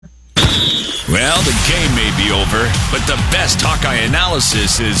Well, the game may be over, but the best Hawkeye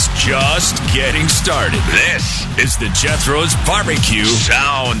analysis is just getting started. This is the Jethro's Barbecue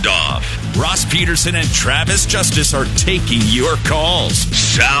Sound Off. Ross Peterson and Travis Justice are taking your calls.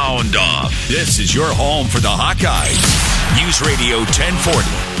 Sound Off. This is your home for the Hawkeyes. News Radio 1040,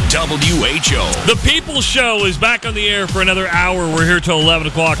 WHO. The People's Show is back on the air for another hour. We're here till 11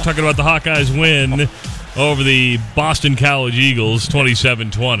 o'clock talking about the Hawkeyes win over the Boston College Eagles,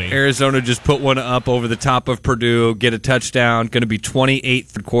 27-20. Arizona just put one up over the top of Purdue, get a touchdown. Going to be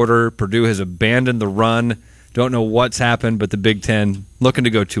 28th quarter. Purdue has abandoned the run. Don't know what's happened, but the Big Ten looking to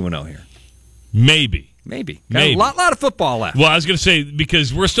go 2-0 here. Maybe. Got a lot of football left. Well, I was going to say,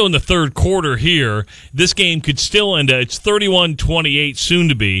 because we're still in the third quarter here, this game could still end up, it's 31-28 soon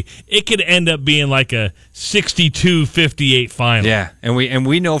to be. It could end up being like a 62-58 final. Yeah, and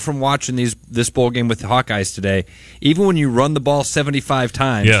we know from watching this bowl game with the Hawkeyes today, even when you run the ball 75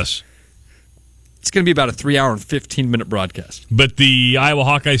 times, yes, it's going to be about a 3-hour and 15-minute broadcast. But the Iowa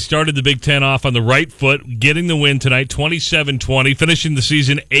Hawkeyes started the Big Ten off on the right foot, getting the win tonight, 27-20, finishing the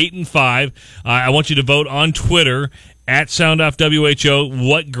season 8-5. I want you to vote on Twitter at SoundOffWHO.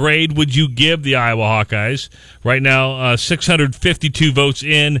 What grade would you give the Iowa Hawkeyes? Right now, 652 votes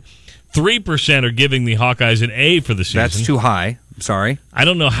in. 3% are giving the Hawkeyes an A for the season. That's too high. I'm sorry. I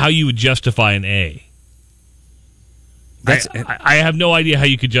don't know how you would justify an A. I have no idea how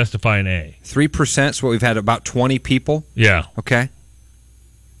you could justify an A. 3% is what we've had, about 20 people. Yeah. Okay.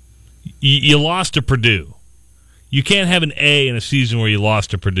 You lost to Purdue. You can't have an A in a season where you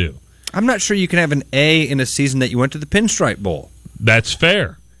lost to Purdue. I'm not sure you can have an A in a season that you went to the Pinstripe Bowl. That's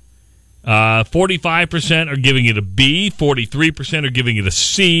fair. 45% are giving it a B. 43% are giving it a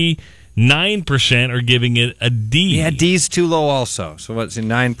C. 9% are giving it a D. Yeah, D's too low also. So what's in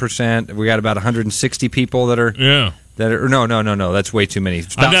 9%? We got about 160 people that are... Yeah. No. That's way too many.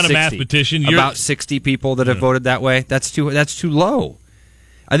 It's about I'm not 60. a mathematician. About 60 people that have voted that way. That's too low.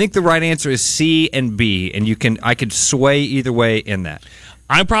 I think the right answer is C and B, and I could sway either way in that.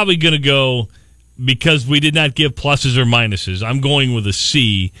 I'm probably going to go, because we did not give pluses or minuses, I'm going with a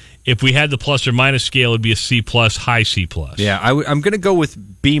C. If we had the plus or minus scale, it would be a C plus, high C plus. Yeah, I'm going to go with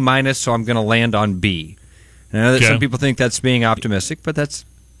B minus, so I'm going to land on B. I know that some people think that's being optimistic, but that's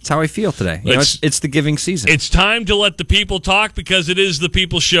how I feel today. It's the giving season. It's time to let the people talk, because it is the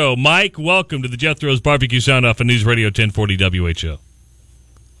People's Show. Mike, welcome to the Jethro's Barbecue Sound Off on News Radio 1040 WHO.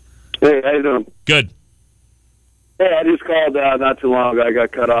 Hey, how you doing? Good. Hey, I just called not too long ago. I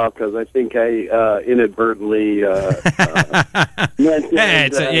got cut off because I think I inadvertently mentioned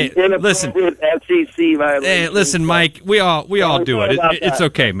inappropriate FCC violation. Hey, listen, Mike, we all do it. It's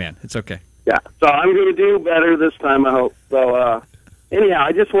okay, man. It's okay. Yeah, so I'm going to do better this time, I hope. So, anyhow,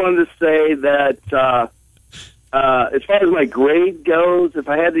 I just wanted to say that as far as my grade goes, if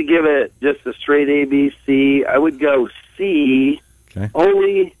I had to give it just a straight A, B, C, I would go C,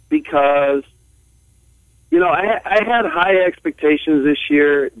 only because, I had high expectations this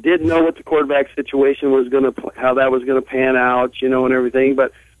year, didn't know what the quarterback situation was how that was going to pan out, and everything.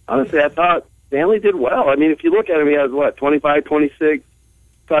 But honestly, I thought Stanley did well. I mean, if you look at him, he has, 25, 26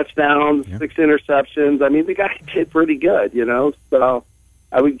 touchdowns, 6 interceptions. I mean, the guy did pretty good, So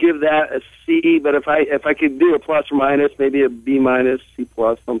I would give that a C, but if I could do a plus or minus, maybe a B minus, C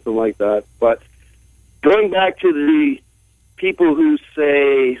plus, something like that. But going back to the people who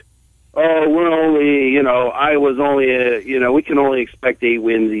say, oh, we're only, Iowa's only, we can only expect 8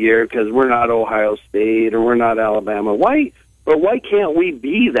 wins a year because we're not Ohio State or we're not Alabama. Why can't we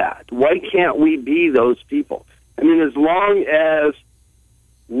be that? Why can't we be those people? I mean, as long as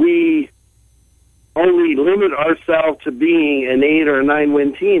we only limit ourselves to being an 8 or a 9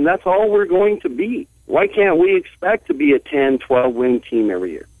 win team, that's all we're going to be. Why can't we expect to be a 10, 12 win team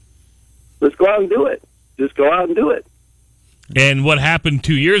every year? Let's go out and do it. Just go out and do it. And what happened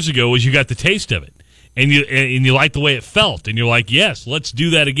 2 years ago was you got the taste of it, and you liked the way it felt, and you're like, yes, let's do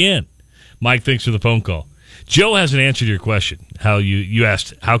that again. Mike, thanks for the phone call. Joe hasn't answered your question. How you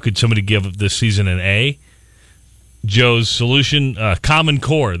asked, how could somebody give this season an A? Joe's solution, Common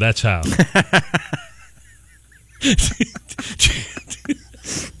Core. That's how.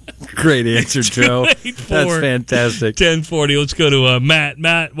 Great answer, Joe. That's fantastic. 1040. Let's go to Matt.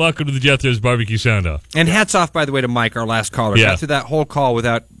 Matt, welcome to the Jethro's Barbecue Sound Off. And hats off, by the way, to Mike, our last caller. Got through that whole call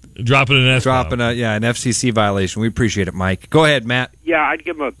without dropping an S-bomb. an FCC violation. We appreciate it, Mike. Go ahead, Matt. Yeah, I'd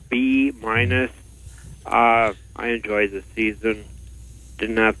give him a B minus. I enjoyed the season.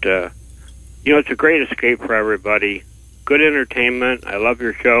 Didn't have to. It's a great escape for everybody. Good entertainment. I love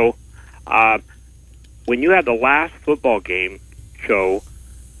your show. When you had the last football game show,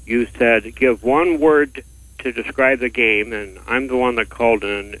 you said, give one word to describe the game, and I'm the one that called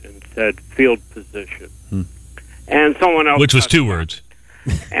in and said field position. And someone else... Which was 2 words.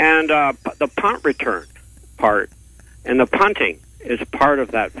 And the punt return part and the punting is part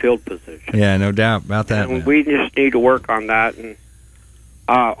of that field position. Yeah, no doubt about that. And we just need to work on that. And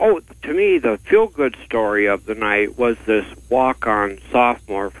to me, the feel-good story of the night was this walk-on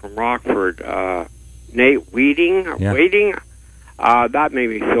sophomore from Rockford, Nate Waiting. That made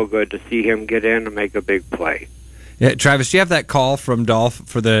me feel good to see him get in and make a big play. Yeah, Travis, do you have that call from Dolph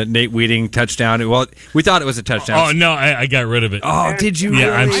for the Nate Waiting touchdown? Well, we thought it was a touchdown. Oh, no, I got rid of it. Oh, did you?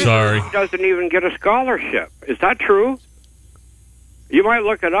 Yeah, I'm really? sorry. He doesn't even get a scholarship. Is that true? You might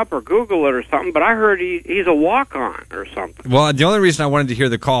look it up or Google it or something, but I heard he's a walk-on or something. Well, the only reason I wanted to hear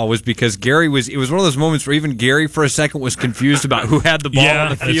the call was because it was one of those moments where even Gary for a second was confused about who had the ball on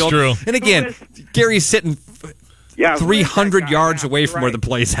the field. That's true. And again, Gary's sitting 300 yards away from where the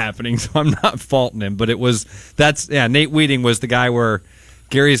play's happening, so I'm not faulting him. But Nate Waiting was the guy where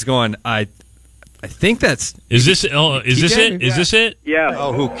Gary's going, I think that's... Is this it? Is this it? Yeah.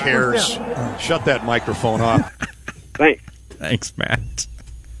 Oh, who cares? Shut that microphone off. Thanks, Matt.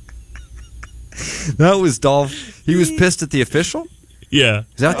 That was Dolph. He was pissed at the official? Yeah.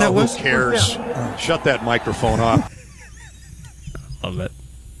 Is that what that was? Who cares? Shut that microphone off. Love it.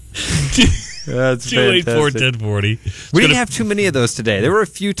 That's 284-1040. We didn't have too many of those today. There were a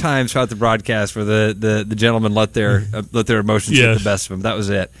few times throughout the broadcast where the gentlemen let their emotions get the best of them. That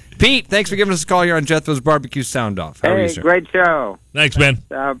was it. Pete, thanks for giving us a call here on Jethro's Barbecue Sound Off. How are you, sir? Great show. Thanks, man.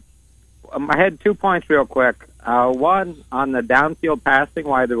 I had 2 points real quick. One, on the downfield passing,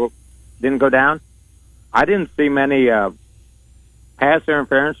 why they didn't go down. I didn't see many pass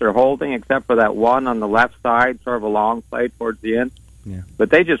interference or holding except for that one on the left side, sort of a long play towards the end. Yeah. But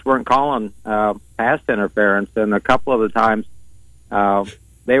they just weren't calling pass interference. And a couple of the times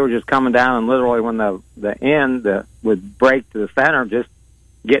they were just coming down and literally when the end would break to the center, just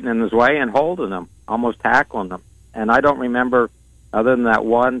getting in his way and holding them, almost tackling them. And I don't remember, other than that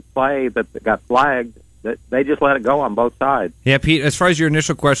one play that got flagged, that they just let it go on both sides. Yeah, Pete, as far as your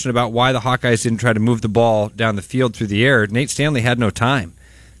initial question about why the Hawkeyes didn't try to move the ball down the field through the air, Nate Stanley had no time.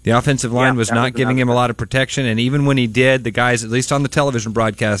 The offensive line was not giving him a lot of protection, and even when he did, the guys, at least on the television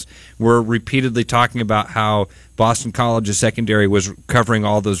broadcast, were repeatedly talking about how Boston College's secondary was covering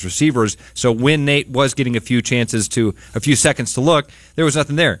all those receivers. So when Nate was getting a few seconds to look, there was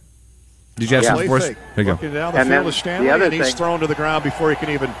nothing there. Did you have something for us? There you go. Looking down the field of Stanley, and he's thrown to the ground before he can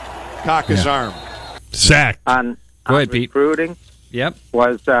even cock his arm. Sack. On Go ahead, Pete. Recruiting. Yep.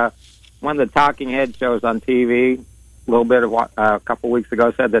 Was one of the talking head shows on TV a little bit of a couple weeks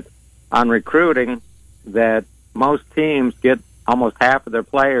ago said that on recruiting that most teams get almost half of their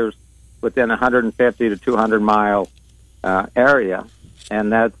players within 150 to 200 mile area,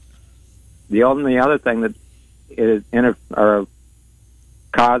 and that's the only other thing that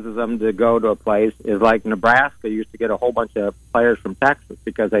causes them to go to a place is like Nebraska used to get a whole bunch of players from Texas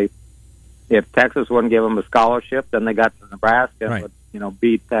because if Texas wouldn't give them a scholarship, then they got to Nebraska and would,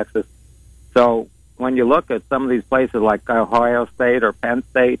 beat Texas. So when you look at some of these places like Ohio State or Penn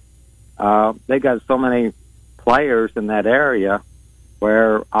State, they got so many players in that area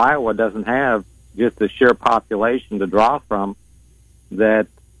where Iowa doesn't have just the sheer population to draw from that,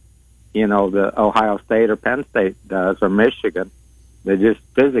 the Ohio State or Penn State does, or Michigan. They're just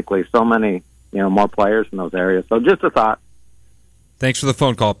physically so many, more players in those areas. So just a thought. Thanks for the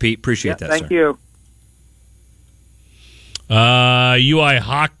phone call, Pete. Appreciate that, thank sir. you. UI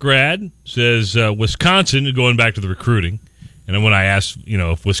Hawk grad says Wisconsin, going back to the recruiting, and then when I asked,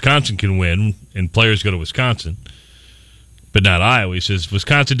 if Wisconsin can win and players go to Wisconsin, but not Iowa, he says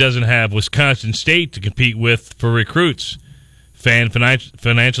Wisconsin doesn't have Wisconsin State to compete with for recruits.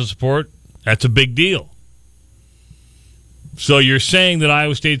 Financial support, that's a big deal. So you're saying that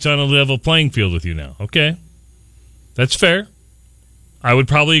Iowa State's on a level playing field with you now. Okay. That's fair. I would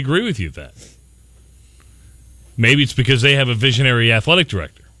probably agree with you with that. Maybe it's because they have a visionary athletic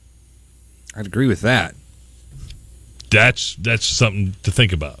director. I'd agree with that. That's something to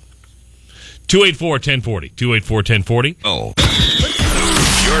think about. 284-1040. 284-1040. Oh.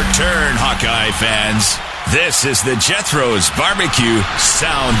 Your turn, Hawkeye fans. This is the Jethro's Barbecue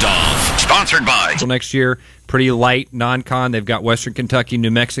Sound Off. Sponsored by. Next year, pretty light non-con. They've got Western Kentucky,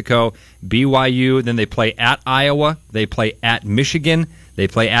 New Mexico, BYU. Then they play at Iowa. They play at Michigan. They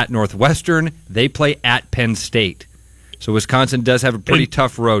play at Northwestern. They play at Penn State. So Wisconsin does have a pretty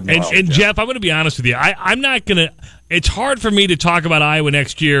tough road now. And Jeff, I'm going to be honest with you. I'm not going to – it's hard for me to talk about Iowa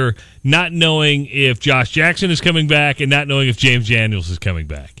next year not knowing if Josh Jackson is coming back and not knowing if James Daniels is coming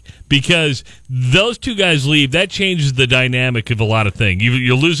back. Because those two guys leave, that changes the dynamic of a lot of things.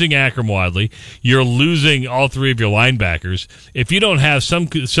 You're losing Akram Wadley. You're losing all three of your linebackers. If you don't have some,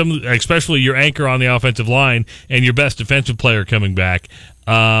 especially your anchor on the offensive line and your best defensive player coming back,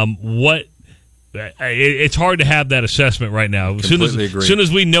 it's hard to have that assessment right now. As soon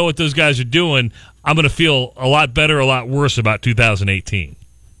as we know what those guys are doing, I'm going to feel a lot better, a lot worse about 2018.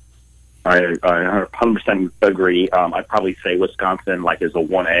 I 100% agree. I'd probably say Wisconsin is a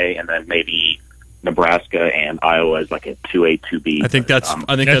 1A, and then maybe Nebraska and Iowa is like a 2A, 2B. I think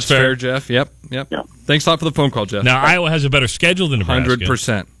that's fair, Jeff. Yep. Yeah. Thanks a lot for the phone call, Jeff. Now, Iowa has a better schedule than Nebraska.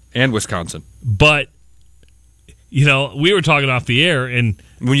 100%. And Wisconsin. But, we were talking off the air, and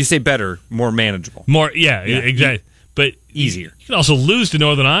when you say better, more manageable. Exactly. But easier. You can also lose to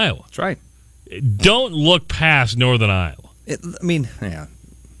Northern Iowa. That's right. Don't look past Northern Iowa.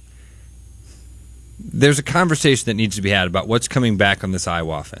 There's a conversation that needs to be had about what's coming back on this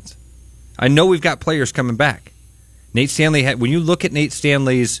Iowa offense. I know we've got players coming back. Nate Stanley when you look at Nate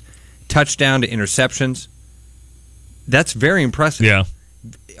Stanley's touchdown to interceptions, that's very impressive. Yeah.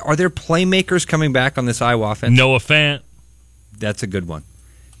 Are there playmakers coming back on this Iowa offense? Noah Fant. That's a good one.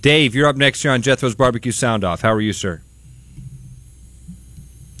 Dave, you're up next here on Jethro's Barbecue Sound Off. How are you, sir?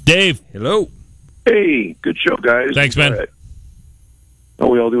 Dave. Hello. Hey, good show, guys. Thanks, man. How are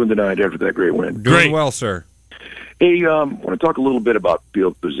we all doing tonight after that great win? Doing well, sir. Hey, I want to talk a little bit about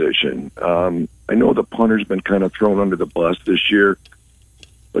field position. I know the punter's been kind of thrown under the bus this year,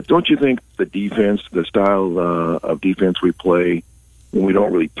 but don't you think the defense, the style of defense we play, when we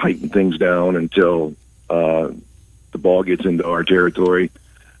don't really tighten things down until the ball gets into our territory,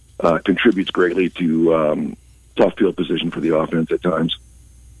 contributes greatly to tough field position for the offense at times?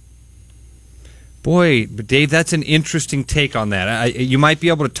 Boy, Dave, that's an interesting take on that. You might be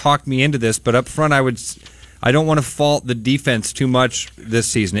able to talk me into this, but up front, I don't want to fault the defense too much this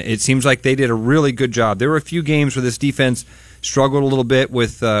season. It seems like they did a really good job. There were a few games where this defense struggled a little bit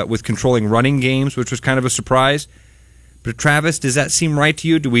with controlling running games, which was kind of a surprise. But Travis, does that seem right to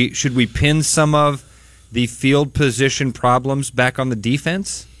you? Should we pin some of the field position problems back on the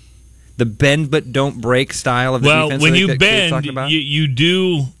defense? The bend but don't break style of the defense? Well, when you bend, you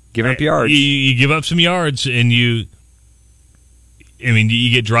do give up yards. You give up some yards, and you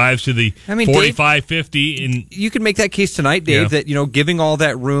get drives to the 45, 50. And you can make that case tonight, Dave, that giving all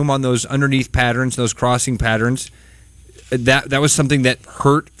that room on those underneath patterns, those crossing patterns, that was something that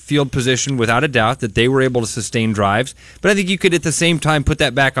hurt field position without a doubt, that they were able to sustain drives. But I think you could at the same time put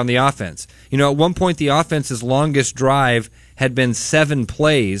that back on the offense. At one point the offense's longest drive had been 7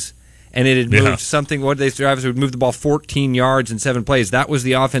 plays, and it had moved something. What did they drive? It would move the ball 14 yards in 7 plays. That was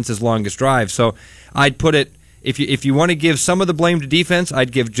the offense's longest drive. So I'd put it, if you want to give some of the blame to defense,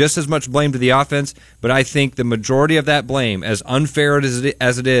 I'd give just as much blame to the offense. But I think the majority of that blame, as unfair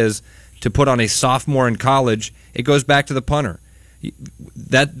as it is to put on a sophomore in college, it goes back to the punter.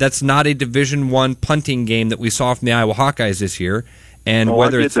 That's not a Division I punting game that we saw from the Iowa Hawkeyes this year. And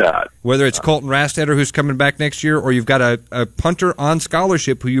whether it's Colton Rastetter, who's coming back next year, or you've got a punter on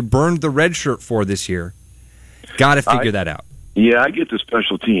scholarship who you burned the red shirt for this year, got to figure that out. Yeah, I get the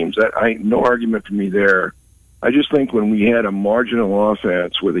special teams. No argument for me there. I just think when we had a marginal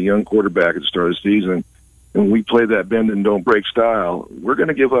offense with a young quarterback at the start of the season, and we play that bend and don't break style, we're going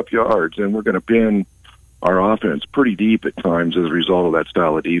to give up yards, and we're going to pin our offense pretty deep at times as a result of that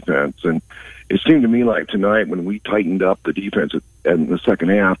style of defense. And it seemed to me like tonight when we tightened up the defense in the second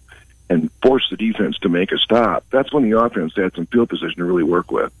half and forced the defense to make a stop, that's when the offense had some field position to really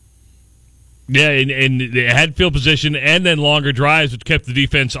work with. Yeah, and they had field position and then longer drives, which kept the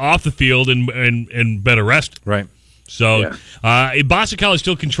defense off the field and better rest. Right. So Boston College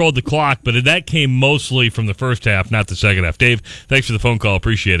still controlled the clock, but that came mostly from the first half, not the second half. Dave, thanks for the phone call.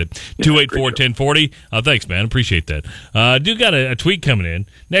 Appreciate it. 284-1040. Thanks, man. Appreciate that. Dude got a tweet coming in.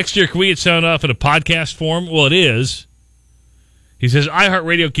 Next year, can we get Sound Off in a podcast form? Well, it is. He says,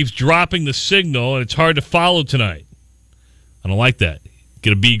 iHeartRadio keeps dropping the signal, and it's hard to follow tonight. I don't like that.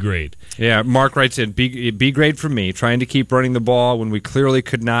 Get a B grade. Yeah, Mark writes in, B grade from me, trying to keep running the ball when we clearly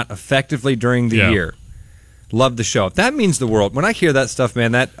could not effectively during the year. Love the show. That means the world. When I hear that stuff,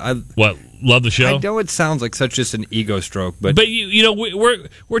 man, love the show? I know it sounds like such just an ego stroke, but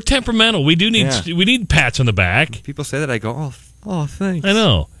we're temperamental. We need pats on the back. People say that, I go, oh, thanks. I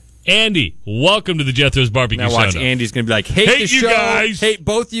know. Andy, welcome to the Jethro's Barbecue Sound Off. Now watch, Andy's going to be like, hate the show, guys. hate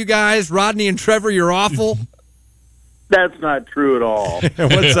both you guys, Rodney and Trevor, you're awful. That's not true at all.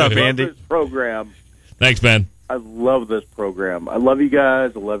 What's up, Andy? Love this program. Thanks, man. I love this program. I love you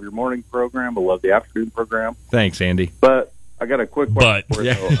guys. I love your morning program. I love the afternoon program. Thanks, Andy. But I got a quick question for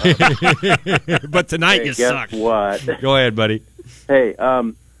you. Yeah. But tonight you suck. Guess what? Go ahead, buddy. Hey,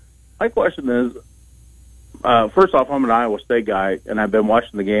 my question is, first off, I'm an Iowa State guy, and I've been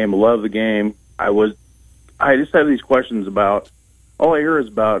watching the game. I love the game. I just have these questions about, all I hear is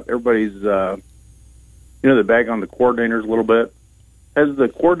about everybody's, they bag on the coordinators a little bit. Has the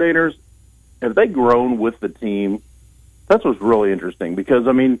coordinators, have they grown with the team? That's what's really interesting because,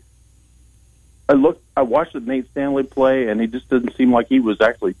 I mean, I watched Nate Stanley play, and he just didn't seem like he was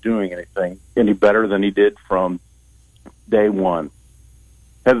actually doing anything any better than he did from day one.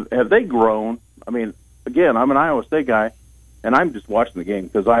 Have they grown? I mean, again, I'm an Iowa State guy, and I'm just watching the game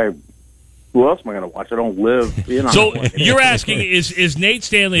because who else am I going to watch? I don't live in Iowa. So you're asking, is Nate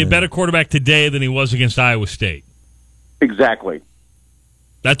Stanley a better quarterback today than he was against Iowa State? Exactly.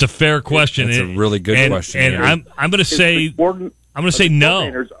 That's a fair question. That's a really good question. And I'm going to say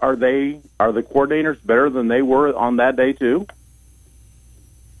no. Are the coordinators better than they were on that day too?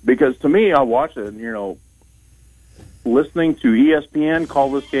 Because to me, I watch it, and listening to ESPN call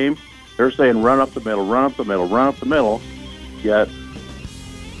this game, they're saying run up the middle, run up the middle, run up the middle. Yet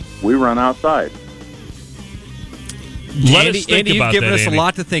we run outside. Andy, you've given us a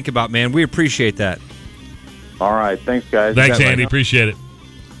lot to think about, man. We appreciate that. All right, thanks, guys. Thanks, Andy. Appreciate it.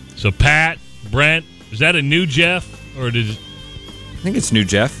 So, Pat, Brent, is that a new Jeff? Or I think it's new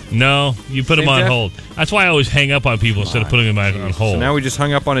Jeff. No, you put him on hold. That's why I always hang up on people instead of putting them on hold. So now we just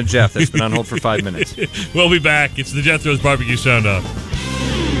hung up on a Jeff that's been on hold for 5 minutes. We'll be back. It's the Jethro's Barbecue Sound Off.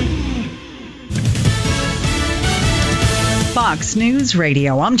 Fox News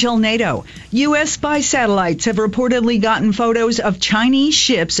Radio. I'm Jill Nato. U.S. spy satellites have reportedly gotten photos of Chinese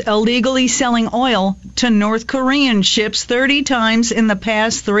ships illegally selling oil to North Korean ships 30 times in the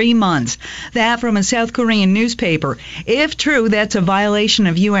past 3 months. That from a South Korean newspaper. If true, that's a violation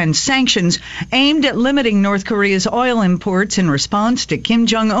of UN sanctions aimed at limiting North Korea's oil imports in response to Kim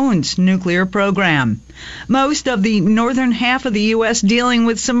Jong-un's nuclear program. Most of the northern half of the U.S. dealing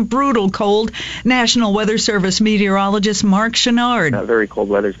with some brutal cold. National Weather Service meteorologist Mark Chenard. Very cold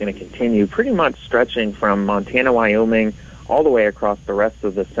weather is going to continue, pretty much stretching from Montana, Wyoming, all the way across the rest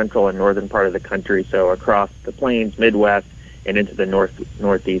of the central and northern part of the country. So across the plains, Midwest, and into the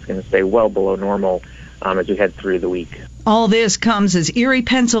northeast, going to stay well below normal as we head through the week. All this comes as Erie,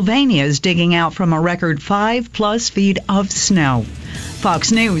 Pennsylvania is digging out from a record 5+ feet of snow.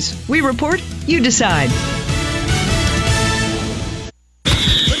 Fox News. We report, you decide.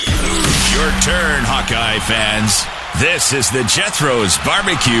 Your turn, Hawkeye fans. This is the Jethro's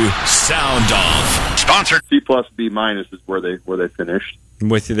Barbecue Sound Off. Sponsored. C+, B- is where they finished. I'm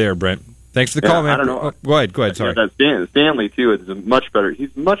with you there, Brent. Thanks for the call, man. I don't know. Go ahead. Sorry. Stanley too is much better.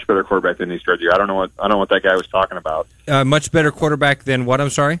 He's a much better quarterback than he started here. I don't know what that guy was talking about. Much better quarterback than what? I'm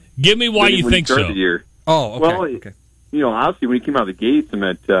sorry. Give me why you think so. The year. Oh, okay. Well, okay. Obviously when he came out of the gates, I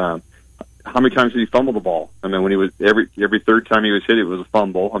meant how many times did he fumble the ball? I mean, when he was every third time he was hit, it was a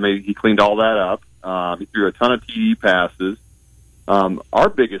fumble. I mean, he cleaned all that up. He threw a ton of TD passes. Our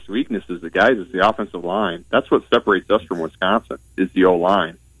biggest weakness is the offensive line. That's what separates us from Wisconsin is the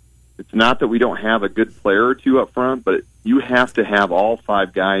O-line. It's not that we don't have a good player or two up front, but you have to have all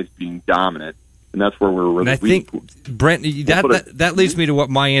 5 guys being dominant, and that's where we're really weak. And I think, Brent, that leads me to what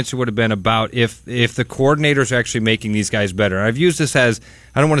my answer would have been about if the coordinators are actually making these guys better. I've used this as,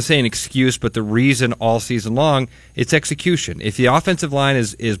 I don't want to say an excuse, but the reason all season long, it's execution. If the offensive line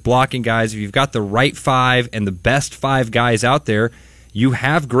is blocking guys, if you've got the right 5 and the best 5 guys out there, you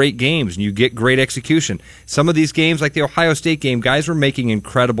have great games and you get great execution. Some of these games, like the Ohio State game, guys were making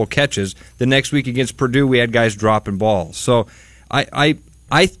incredible catches. The next week against Purdue, we had guys dropping balls. So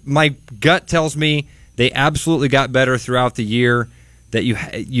my gut tells me they absolutely got better throughout the year. That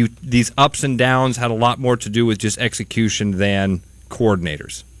you these ups and downs had a lot more to do with just execution than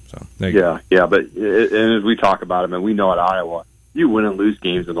coordinators. So there you go. Yeah, but and as we talk about it, and we know at Iowa, you win and lose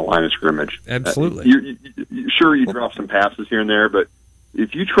games in the line of scrimmage. Absolutely. You drop some passes here and there, but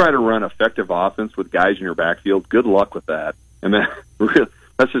if you try to run effective offense with guys in your backfield, good luck with that. And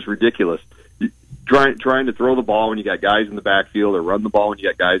that's just ridiculous. Trying to throw the ball when you got guys in the backfield, or run the ball when you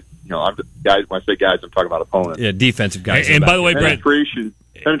got guys. When I say guys, I'm talking about opponents. Yeah, defensive guys. And by the way, Brent,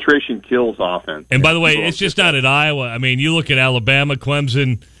 penetration kills offense. And by the way, it's just not at Iowa. I mean, you look at Alabama,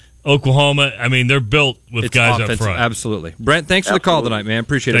 Clemson, Oklahoma. I mean, they're built with guys up front. Absolutely. Brent, thanks for the call tonight, man.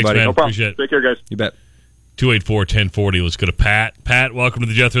 Appreciate it, buddy. Man. No problem. Appreciate it. Take care, guys. You bet. 284-1040. Let's go to Pat. Pat, welcome to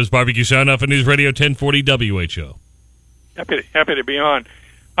the Jethro's Barbecue Sound Off at News Radio 1040 WHO. Happy to be on.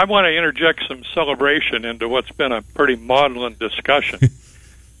 I want to interject some celebration into what's been a pretty maudlin discussion.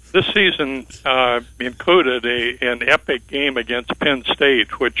 this season included an epic game against Penn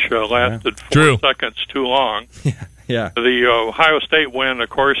State, which lasted 4 seconds too long. Yeah. The Ohio State win, of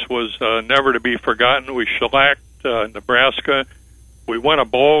course, was never to be forgotten. We shellacked Nebraska. We won a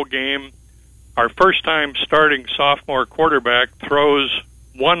bowl game. Our first-time starting sophomore quarterback throws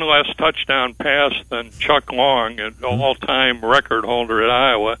one less touchdown pass than Chuck Long, an all-time record holder at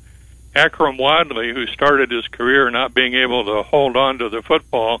Iowa. Akram Wadley, who started his career not being able to hold on to the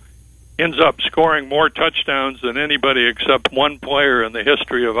football, ends up scoring more touchdowns than anybody except one player in the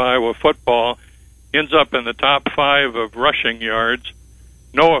history of Iowa football, ends up in the top 5 of rushing yards.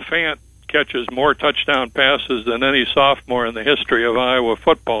 Noah Fant catches more touchdown passes than any sophomore in the history of Iowa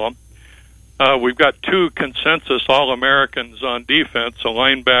football. We've got 2 consensus All-Americans on defense, a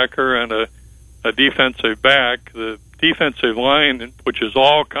linebacker and a defensive back. The defensive line, which is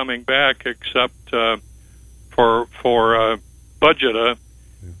all coming back except for Budgeta,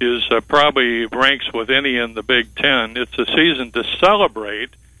 is probably ranks with any in the Big Ten. It's a season to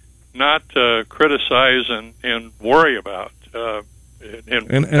celebrate, not criticize and worry about.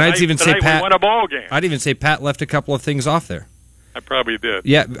 And I'd even say Pat. We won a ball game. I'd even say Pat left a couple of things off there. I probably did.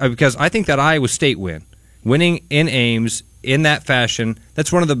 Yeah, because I think that Iowa State winning in Ames in that fashion, that's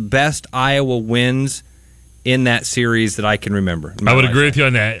one of the best Iowa wins in that series that I can remember. I would agree with you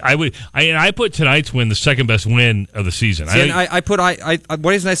on that. I put tonight's win the second best win of the season. See, what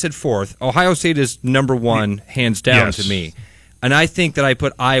reason I said fourth. Ohio State is number 1, hands down to me. And I think that I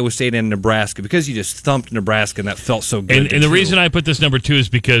put Iowa State and Nebraska because you just thumped Nebraska and that felt so good. And the reason I put this number 2 is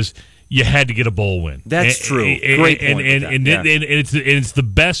because you had to get a bowl win. That's true. Great point. And it's the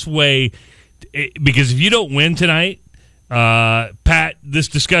best way, because if you don't win tonight, Pat, this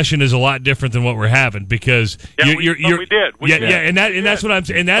discussion is a lot different than what we're having because we did. We did. And that's what I'm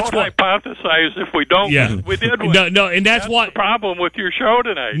saying. And that's don't hypothesize if we don't win. We did win. No, and that's what the problem with your show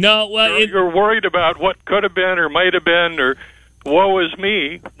tonight. No, well, you're worried about what could have been or might have been or woe is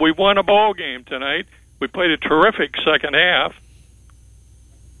me. We won a bowl game tonight. We played a terrific second half.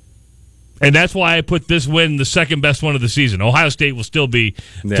 And that's why I put this win the second best one of the season. Ohio State will still be,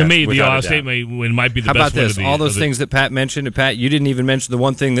 to me, the Ohio State win might be the best one. How about this? All those things that Pat mentioned, and Pat, you didn't even mention the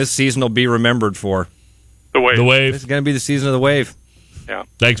one thing this season will be remembered for. The wave. The wave. This is going to be the season of the wave. Yeah.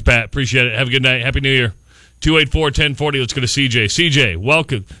 Thanks, Pat. Appreciate it. Have a good night. Happy New Year. 284-1040. Let's go to CJ. CJ,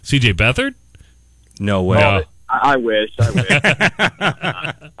 welcome. CJ Beathard? No way. Oh, I wish. Can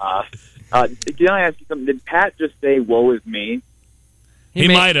I ask you something? Did Pat just say, woe is me? He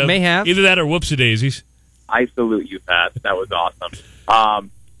might have. May have. Either that or whoopsie-daisies. I salute you, Pat. That was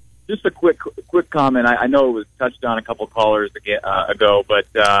awesome. Just a quick comment. I know it was touched on a couple callers ago, but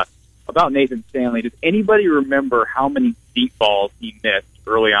about Nathan Stanley, does anybody remember how many deep balls he missed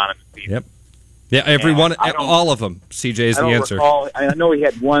early on in the season? Yep. Yeah, everyone, all of them. CJ is the answer. I know he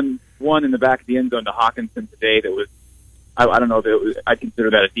had one in the back of the end zone to Hawkinson today that was, I don't know if it was, I'd consider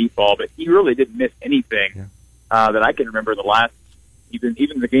that a deep ball, but he really didn't miss anything that I can remember the last, even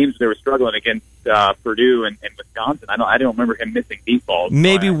the games they were struggling against Purdue and Wisconsin. I don't remember him missing deep balls.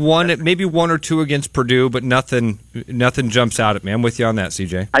 Maybe one or two against Purdue, but nothing jumps out at me. I'm with you on that,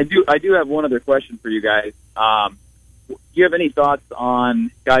 CJ. I do have one other question for you guys. Do you have any thoughts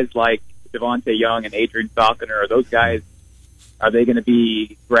on guys like Devontae Young and Adrian Falconer? Are those guys, are they going to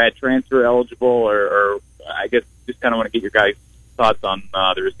be grad transfer eligible, or I guess just kind of want to get your guys' thoughts on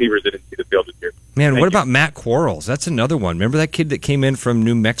the receivers that didn't see the field this year. Man, what about Matt Quarles? That's another one. Remember that kid that came in from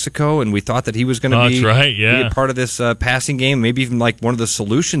New Mexico, and we thought that he was going to be a part of this passing game, maybe even like one of the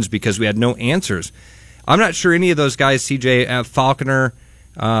solutions because we had no answers. I'm not sure any of those guys, CJ, Falconer,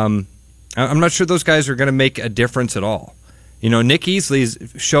 I'm not sure those guys are going to make a difference at all. You know, Nick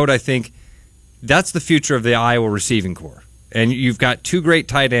Easley's showed, I think, that's the future of the Iowa receiving corps. And you've got two great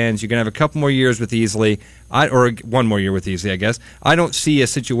tight ends. You're going to have a couple more years with Easley, or one more year with Easley, I guess. I don't see a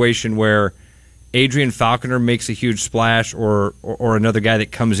situation where Adrian Falconer makes a huge splash or another guy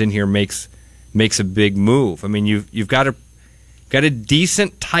that comes in here makes a big move. I mean, you've got a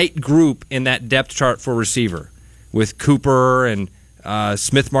decent, tight group in that depth chart for receiver with Cooper and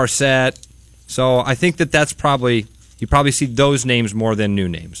Smith-Marset. So I think that's probably, you probably see those names more than new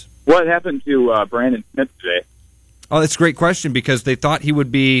names. What happened to Brandon Smith today? Oh, that's a great question because they thought he'd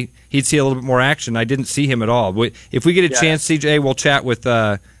see a little bit more action. I didn't see him at all. If we get a chance, CJ, we'll chat with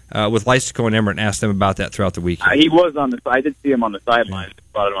Lystico and Emmert and ask them about that throughout the week. He was on I did see him on the sidelines. I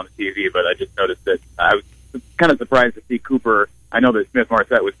spotted him on the TV, but I just noticed that I was kind of surprised to see Cooper. I know that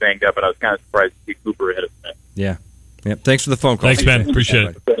Smith-Marset was banged up, but I was kind of surprised to see Cooper ahead of Smith. Yeah. Yep. Thanks for the phone call. Thanks, Ben.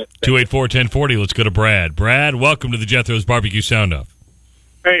 Appreciate it. 284-1040. Let's go to Brad. Brad, welcome to the Jethro's Barbecue Sound Off.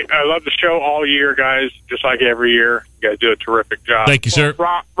 Hey, I love the show all year, guys. Just like every year, you guys do a terrific job. Thank you, sir.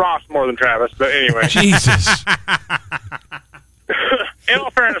 Ross more than Travis, but anyway. Jesus. In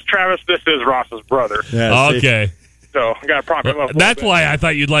all fairness, Travis, this is Ross's brother. Yeah, okay. So I got to prop him up. That's why I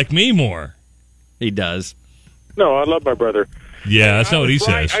thought you'd like me more. He does. No, I love my brother. Yeah, that's not what he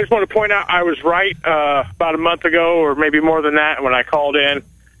says. I just want to point out I was right about a month ago, or maybe more than that, when I called in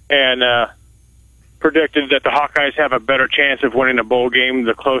and predicted that the Hawkeyes have a better chance of winning a bowl game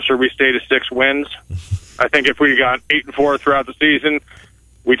the closer we stay to 6 wins. I think if we got 8-4 throughout the season,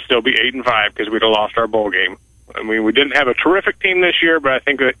 we'd still be 8-5 because we'd have lost our bowl game. I mean, we didn't have a terrific team this year, but I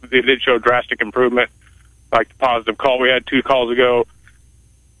think that they did show drastic improvement, like the positive call we had 2 calls ago.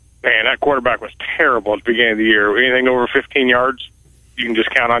 Man, that quarterback was terrible at the beginning of the year. Anything over 15 yards, you can just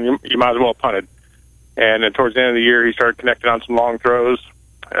count on you might as well punt it. And then towards the end of the year, he started connecting on some long throws.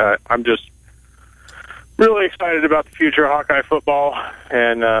 I'm just really excited about the future of Hawkeye football,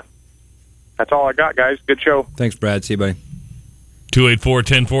 and that's all I got, guys. Good show. Thanks, Brad. See you, buddy.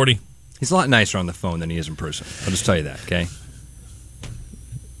 284-1040. He's a lot nicer on the phone than he is in person. I'll just tell you that, okay?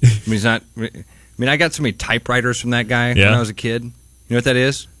 I mean, he's not. I mean, I got so many typewriters from that guy when I was a kid. You know what that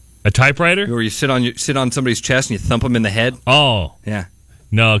is? A typewriter? Where you sit on somebody's chest and you thump them in the head. Oh, yeah.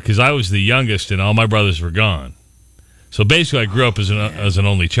 No, because I was the youngest and all my brothers were gone. So basically, I grew up as an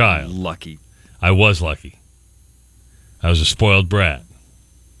only child. Lucky. I was lucky. I was a spoiled brat.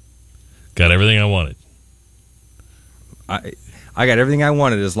 Got everything I wanted. I got everything I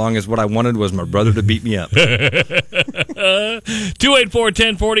wanted as long as what I wanted was my brother to beat me up.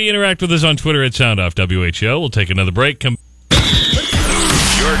 284-1040. Interact with us on Twitter at SoundOffWHO. We'll take another break. Your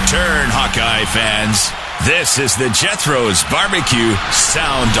turn, Hawkeye fans. This is the Jethro's Barbecue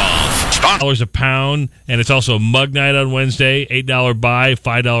Sound Off. $5 a pound, and it's also Mug Night on Wednesday. $8 buy,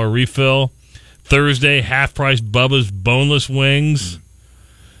 $5 refill. Thursday, half price Bubba's boneless wings.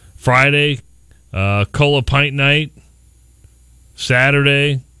 Friday, Cola Pint Night.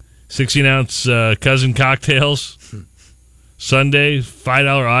 Saturday, 16-ounce cousin cocktails. Sunday,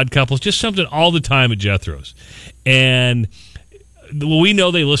 $5 odd couples. Just something all the time at Jethro's. And we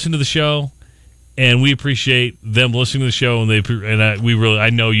know they listen to the show, and we appreciate them listening to the show. And I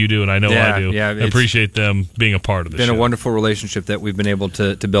know you do, and I know I do. Yeah, I appreciate them being a part of the show. It's been a wonderful relationship that we've been able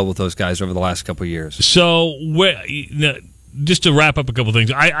to build with those guys over the last couple of years. So, just to wrap up a couple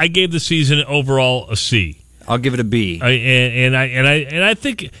things, I gave the season overall a C. I'll give it a B. And I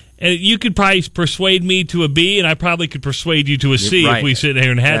think you could probably persuade me to a B, and I probably could persuade you to a C if we sit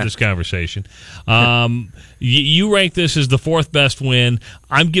here and had this conversation. You rank this as the 4th best win.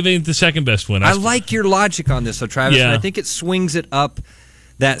 I'm giving it the 2nd best win. I like your logic on this, though, Travis. Yeah. And I think it swings it up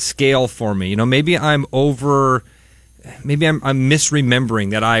that scale for me. You know, maybe I'm misremembering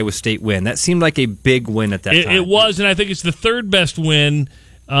that Iowa State win. That seemed like a big win at that time. It was, and I think it's the 3rd best win.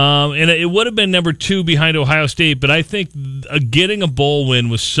 And it would have been number 2 behind Ohio State, but I think getting a bowl win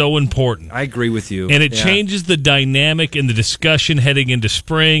was so important. I agree with you. And it changes the dynamic and the discussion heading into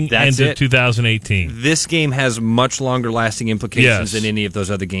spring and to 2018. This game has much longer lasting implications than any of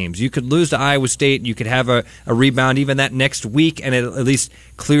those other games. You could lose to Iowa State, and you could have a rebound even that next week, and it at least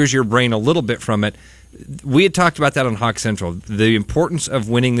clears your brain a little bit from it. We had talked about that on Hawk Central, the importance of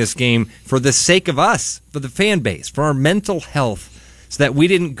winning this game for the sake of us, for the fan base, for our mental health, so that we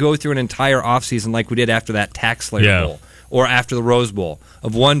didn't go through an entire offseason like we did after that Tax Slayer Bowl or after the Rose Bowl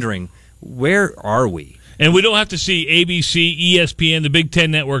of wondering, where are we? And we don't have to see ABC, ESPN, the Big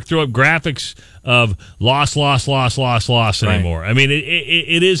Ten Network throw up graphics of loss anymore. I mean,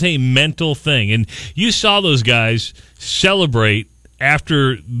 it is a mental thing. And you saw those guys celebrate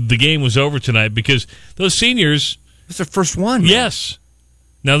after the game was over tonight because those seniors... It's their first one. Yes.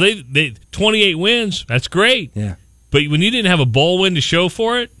 Now, they 28 wins. That's great. Yeah. But when you didn't have a bowl win to show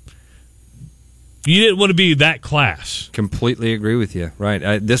for it, you didn't want to be that class. Completely agree with you.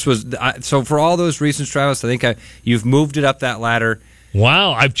 Right. This was so for all those reasons, Travis. I think you've moved it up that ladder.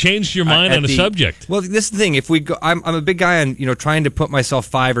 Wow, I've changed your mind on the subject. Well, this is the thing. If we go, I'm a big guy on trying to put myself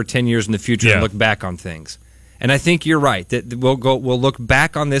 5 or 10 years in the future and look back on things. And I think you're right that we'll look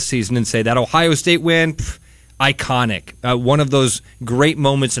back on this season and say that Ohio State win, iconic, one of those great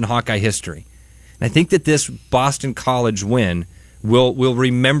moments in Hawkeye history. I think that this Boston College win will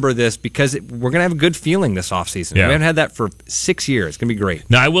remember this because we're going to have a good feeling this offseason. Yeah. We haven't had that for 6 years. It's going to be great.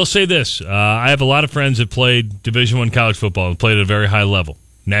 Now, I will say this. I have a lot of friends that played Division I college football and played at a very high level,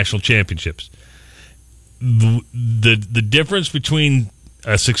 national championships. The difference between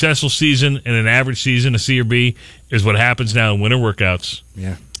a successful season and an average season, a C or B, is what happens now in winter workouts,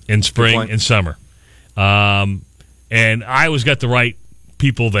 in spring and summer. And Iowa's got the right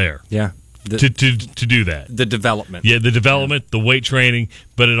people there. Yeah. to do that. The development. Yeah, the development, the weight training,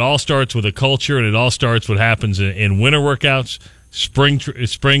 but it all starts with a culture, and it all starts what happens in winter workouts,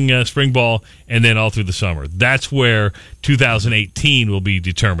 spring ball, and then all through the summer. That's where 2018 will be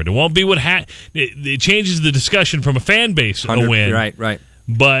determined. It won't be it changes the discussion from a fan base a win. Right.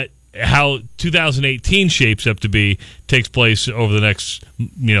 But how 2018 shapes up to be takes place over the next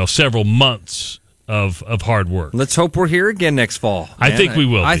several months of hard work. Let's hope we're here again next fall. I think we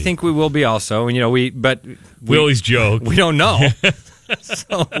will. I think we will be also. And we always joke. We don't know.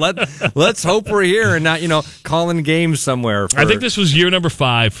 So let's hope we're here and not calling games somewhere. I think this was year number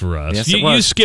 5 for us. Yes, it was. You skipped